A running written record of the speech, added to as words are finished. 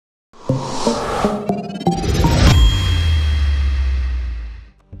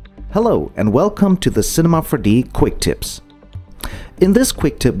Hello and welcome to the Cinema 4D Quick Tips. In this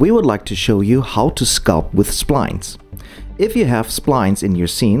quick tip we would like to show you how to sculpt with splines. If you have splines in your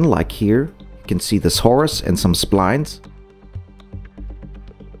scene, like here, you can see this horse and some splines.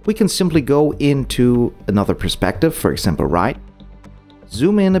 We can simply go into another perspective, for example right,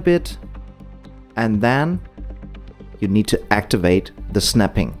 zoom in a bit, and then you need to activate the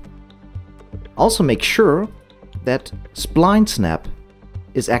snapping. Also make sure that spline snap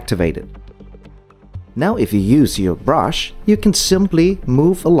is activated. Now if you use your brush, you can simply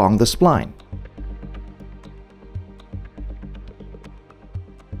move along the spline.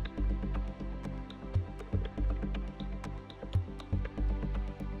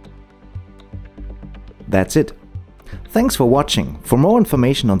 That's it. Thanks for watching. For more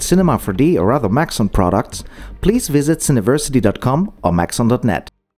information on Cinema 4D or other Maxon products, please visit cineversity.com or maxon.net.